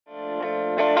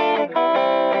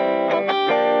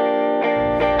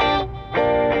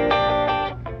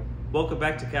welcome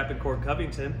back to Cap and Cork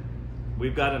Covington.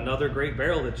 We've got another great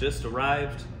barrel that just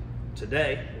arrived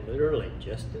today. Literally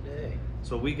just today.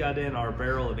 So we got in our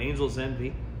barrel of Angel's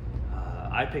Envy.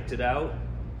 I picked it out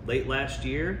late last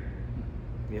year.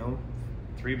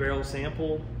 3-barrel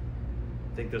sample.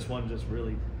 I think this one just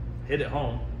really hit it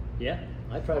home. Yeah,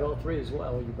 I tried all three as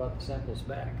well. You brought the samples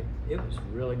back. It was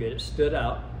really good. It stood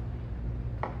out.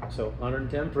 So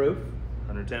 110 proof.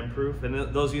 110 proof.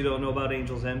 And those of you who don't know about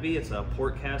Angel's Envy, it's a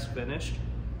port cask finished.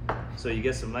 So you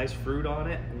get some nice fruit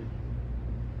on it.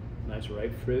 Nice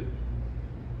ripe fruit.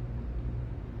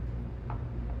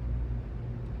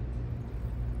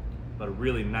 But a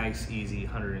really nice, easy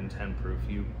 110 proof.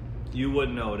 You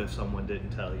wouldn't know it if someone didn't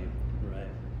tell you. Right.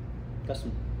 Got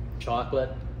some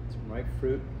chocolate, some ripe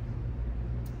fruit.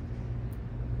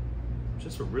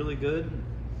 Just a really good,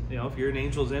 if you're an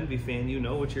Angel's Envy fan, you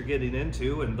know what you're getting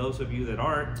into. And those of you that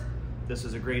aren't, this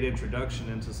is a great introduction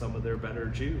into some of their better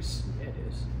juice. Yeah, it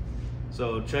is.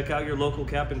 So check out your local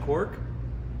Cap and Cork,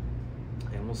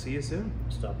 and we'll see you soon.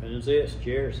 Stop in and see us.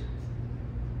 Cheers.